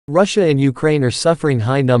Russia and Ukraine are suffering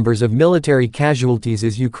high numbers of military casualties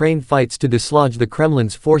as Ukraine fights to dislodge the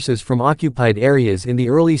Kremlin's forces from occupied areas in the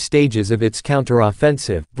early stages of its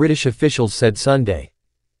counteroffensive, British officials said Sunday.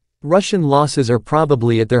 Russian losses are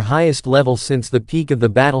probably at their highest level since the peak of the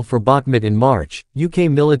battle for Bakhmut in March,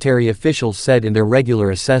 UK military officials said in their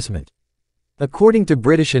regular assessment. According to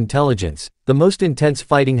British intelligence, the most intense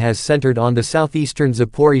fighting has centered on the southeastern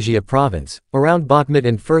Zaporizhia province, around Bakhmut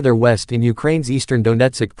and further west in Ukraine's eastern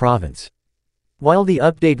Donetsk province. While the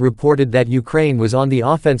update reported that Ukraine was on the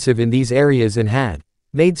offensive in these areas and had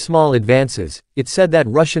made small advances, it said that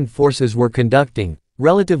Russian forces were conducting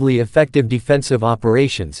relatively effective defensive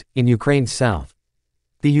operations in Ukraine's south.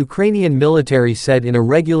 The Ukrainian military said in a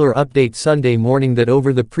regular update Sunday morning that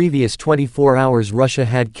over the previous 24 hours Russia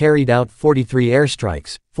had carried out 43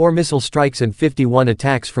 airstrikes, 4 missile strikes and 51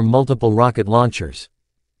 attacks from multiple rocket launchers.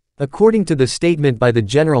 According to the statement by the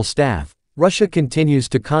General Staff, Russia continues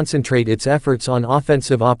to concentrate its efforts on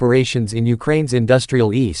offensive operations in Ukraine's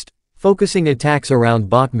industrial east, focusing attacks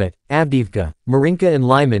around Bakhmut, Avdiivka, Marinka and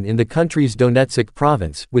Lyman in the country's Donetsk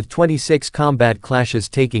province, with 26 combat clashes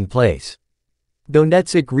taking place.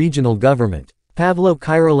 Donetsk Regional Government Pavlo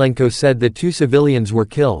Kyrylenko said that 2 civilians were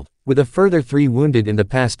killed, with a further 3 wounded in the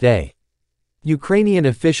past day. Ukrainian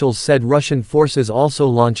officials said Russian forces also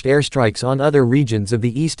launched airstrikes on other regions of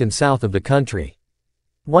the east and south of the country.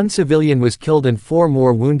 1 civilian was killed and 4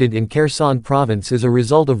 more wounded in Kherson province as a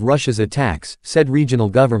result of Russia's attacks, said regional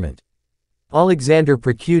government. Alexander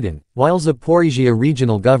Prokudin, while Zaporizhia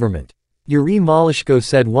Regional Government Yuri Malashko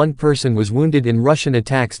said 1 person was wounded in Russian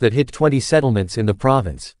attacks that hit 20 settlements in the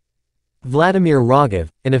province. Vladimir Rogov,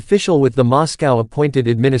 an official with the Moscow-appointed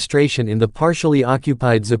administration in the partially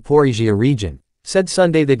occupied Zaporizhia region, said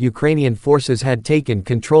Sunday that Ukrainian forces had taken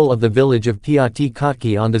control of the village of Piaty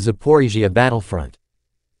Kotki on the Zaporizhia battlefront.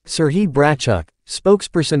 Serhiy Brachuk,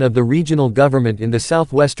 spokesperson of the regional government in the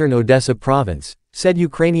southwestern Odessa province, said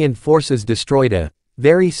Ukrainian forces destroyed a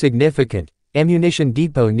very significant ammunition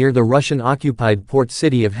depot near the Russian-occupied port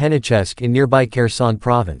city of Henichesk in nearby Kherson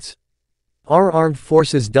province. Our armed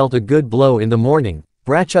forces dealt a good blow in the morning,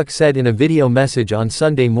 Brachuk said in a video message on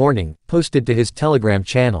Sunday morning, posted to his Telegram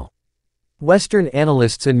channel. Western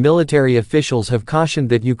analysts and military officials have cautioned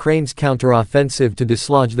that Ukraine's counteroffensive to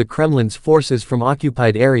dislodge the Kremlin's forces from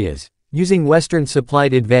occupied areas, using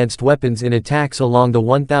Western-supplied advanced weapons in attacks along the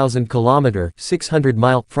 1,000-kilometer,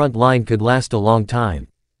 600-mile front line could last a long time.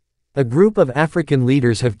 A group of African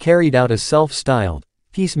leaders have carried out a self-styled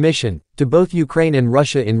peace mission to both Ukraine and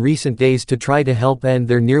Russia in recent days to try to help end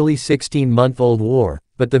their nearly 16-month-old war,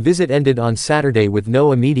 but the visit ended on Saturday with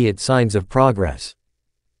no immediate signs of progress.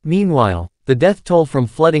 Meanwhile, the death toll from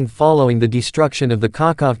flooding following the destruction of the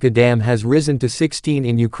Kakhovka Dam has risen to 16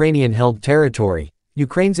 in Ukrainian-held territory,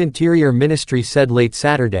 Ukraine's Interior Ministry said late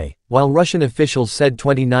Saturday, while Russian officials said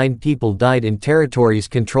 29 people died in territories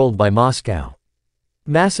controlled by Moscow.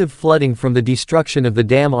 Massive flooding from the destruction of the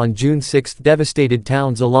dam on June 6 devastated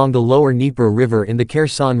towns along the lower Dnieper River in the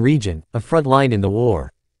Kherson region, a front line in the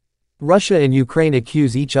war. Russia and Ukraine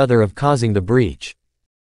accuse each other of causing the breach.